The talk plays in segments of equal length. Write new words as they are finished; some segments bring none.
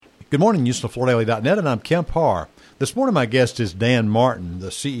Good morning, HoustonFloorDaily.net, and I'm Kemp Harr. This morning my guest is Dan Martin, the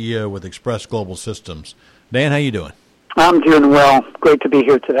CEO with Express Global Systems. Dan, how you doing? I'm doing well. Great to be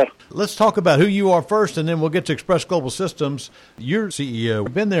here today. Let's talk about who you are first, and then we'll get to Express Global Systems. You're CEO.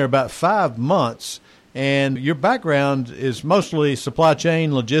 You've been there about 5 months, and your background is mostly supply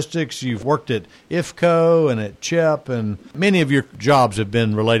chain logistics. You've worked at IFCO and at CHEP, and many of your jobs have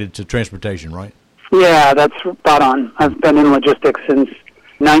been related to transportation, right? Yeah, that's spot on. I've been in logistics since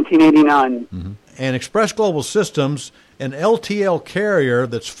 1989. Mm-hmm. And Express Global Systems, an LTL carrier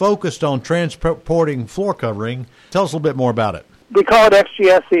that's focused on transporting floor covering. Tell us a little bit more about it. We call it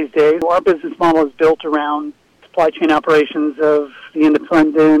XGS these days. Our business model is built around supply chain operations of the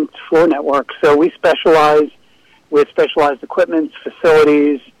independent floor network. So we specialize with specialized equipment,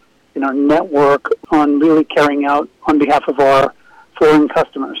 facilities in our network on really carrying out on behalf of our flooring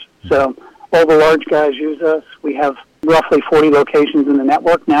customers. So all the large guys use us. We have roughly 40 locations in the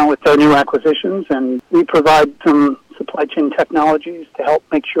network now with our new acquisitions, and we provide some supply chain technologies to help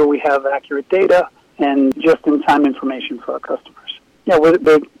make sure we have accurate data and just-in-time information for our customers. Yeah, we're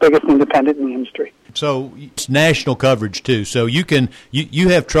the biggest independent in the industry. So it's national coverage too. So you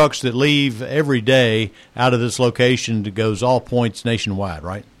have trucks that leave every day out of this location that goes all points nationwide,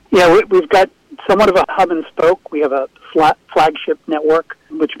 right? Yeah, we've got somewhat of a hub and spoke. We have a flagship network,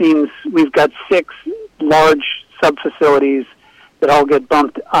 which means we've got 6 large sub-facilities that all get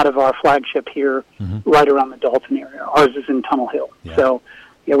bumped out of our flagship here right around the Dalton area. Ours is in Tunnel Hill. Yeah. So,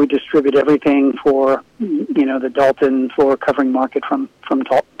 yeah, we distribute everything for, the Dalton floor covering market from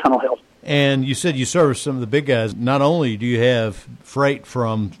Tunnel Hill. And you said you service some of the big guys. Not only do you have freight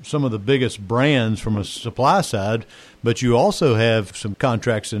from some of the biggest brands from a supply side, but you also have some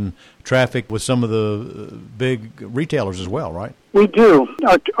contracts and traffic with some of the big retailers as well, right? We do.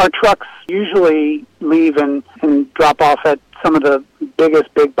 Our trucks usually leave and drop off at some of the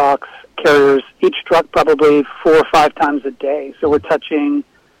biggest big box carriers, each truck probably 4 or 5 times a day. So we're touching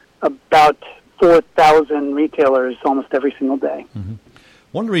about 4,000 retailers almost every single day. Mm-hmm.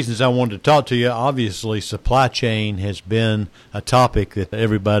 One of the reasons I wanted to talk to you, obviously, supply chain has been a topic that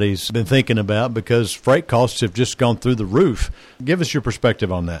everybody's been thinking about because freight costs have just gone through the roof. Give us your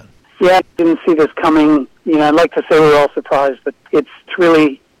perspective on that. Yeah, I didn't see this coming. I'd like to say we're all surprised, but it's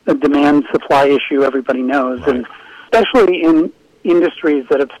really a demand-supply issue everybody knows, right. And especially in industries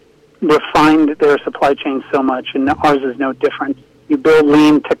that have refined their supply chain so much, and ours is no different. You build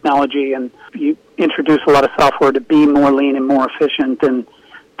lean technology, and you introduce a lot of software to be more lean and more efficient, and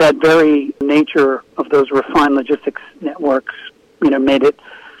that very nature of those refined logistics networks, made it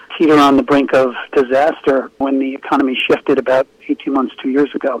teeter on the brink of disaster when the economy shifted about 18 months, 2 years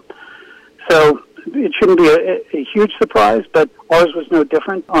ago. So it shouldn't be a huge surprise, but ours was no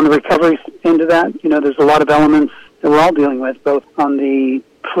different. On the recovery end of that, there's a lot of elements that we're all dealing with, both on the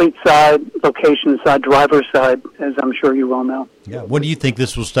fleet side, location side, driver side, as I'm sure you well know. Yeah. When do you think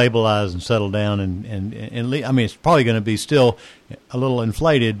this will stabilize and settle down? And I mean, it's probably going to be still a little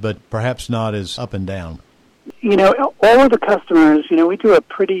inflated, but perhaps not as up and down. All of the customers, we do a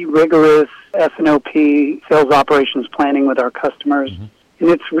pretty rigorous S&OP, sales operations planning with our customers. Mm-hmm. And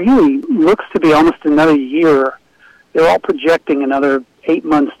it's really looks to be almost another year. They're all projecting another 8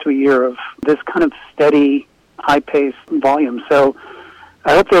 months to a year of this kind of steady, high-paced volume. So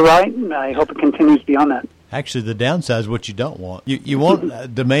I hope they're right, and I hope it continues beyond that. Actually, the downside is what you don't want. You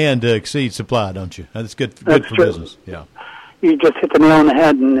want demand to exceed supply, don't you? That's good for true. Business. Yeah. You just hit the nail on the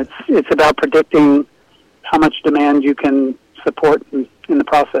head, and it's about predicting how much demand you can support in the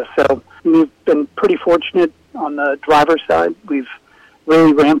process. So we've been pretty fortunate on the driver side. We've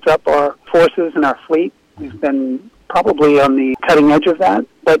really ramped up our forces and our fleet. We've been probably on the cutting edge of that,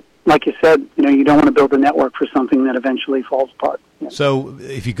 but like you said, you don't want to build a network for something that eventually falls apart. Yeah. So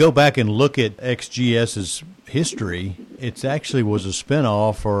if you go back and look at XGS's history, it actually was a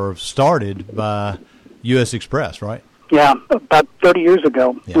spinoff or started by U.S. Express, right? Yeah, about 30 years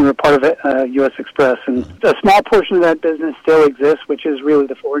ago, we were part of U.S. Express, and a small portion of that business still exists, which is really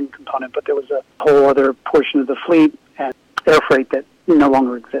the flooring component, but there was a whole other portion of the fleet and air freight that no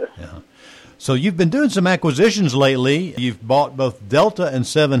longer exists. Yeah. So you've been doing some acquisitions lately. You've bought both Delta and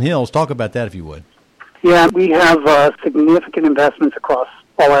Seven Hills. Talk about that if you would. Yeah, we have significant investments across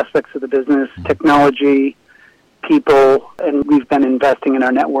all aspects of the business, technology, people, and we've been investing in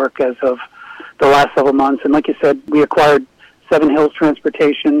our network as of the last several months. And like you said, we acquired Seven Hills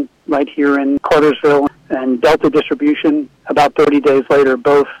Transportation right here in Cartersville and Delta Distribution about 30 days later,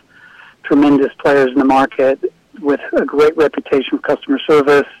 both tremendous players in the market with a great reputation for customer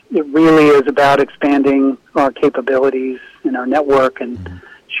service. It really is about expanding our capabilities in our network and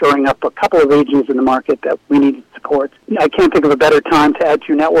shoring up a couple of regions in the market that we needed support. I can't think of a better time to add to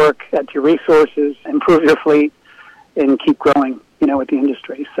your network, add to your resources, improve your fleet, and keep growing, with the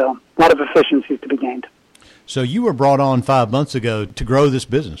industry. So a lot of efficiencies to be gained. So you were brought on 5 months ago to grow this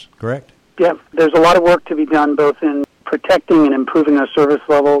business, correct? Yeah, there's a lot of work to be done both in protecting and improving our service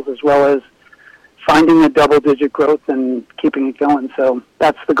levels as well as finding a double-digit growth and keeping it going. So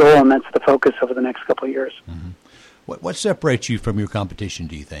that's the goal and that's the focus over the next couple of years. Mm-hmm. What separates you from your competition,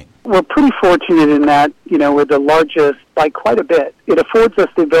 do you think? We're pretty fortunate in that, we're the largest by quite a bit. It affords us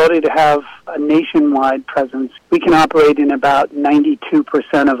the ability to have a nationwide presence. We can operate in about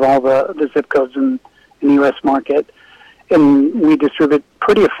 92% of all the zip codes in the U.S. market, and we distribute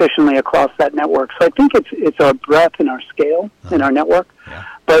pretty efficiently across that network. So I think it's our breadth and our scale in our network. Yeah.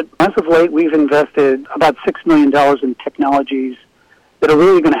 But as of late, we've invested about $6 million in technologies that are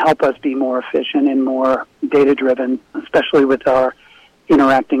really going to help us be more efficient and more data-driven, especially with our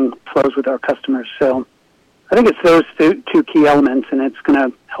interacting flows with our customers. So I think it's those two key elements, and it's going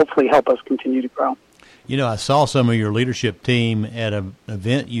to hopefully help us continue to grow. I saw some of your leadership team at an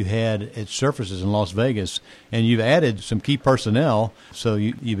event you had at Surfaces in Las Vegas, and you've added some key personnel, so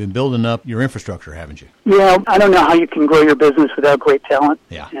you've been building up your infrastructure, haven't you? Yeah, I don't know how you can grow your business without great talent.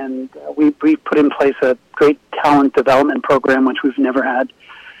 Yeah. And we put in place a great talent development program, which we've never had.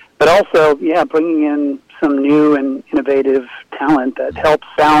 But also, bringing in some new and innovative talent that helps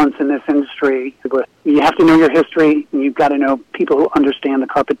balance in this industry. You have to know your history, and you've got to know people who understand the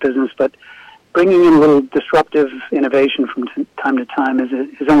carpet business, but bringing in a little disruptive innovation from time to time is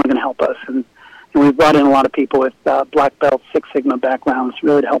only going to help us. And we've brought in a lot of people with Black Belt, Six Sigma backgrounds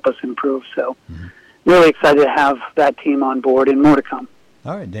really to help us improve. So really excited to have that team on board and more to come.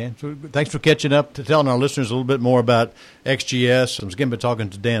 All right, Dan. So thanks for catching up, to telling our listeners a little bit more about XGS. I was again been talking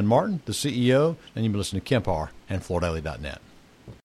to Dan Martin, the CEO, and you've been listening to Kemp Harr and FloorDaily.net.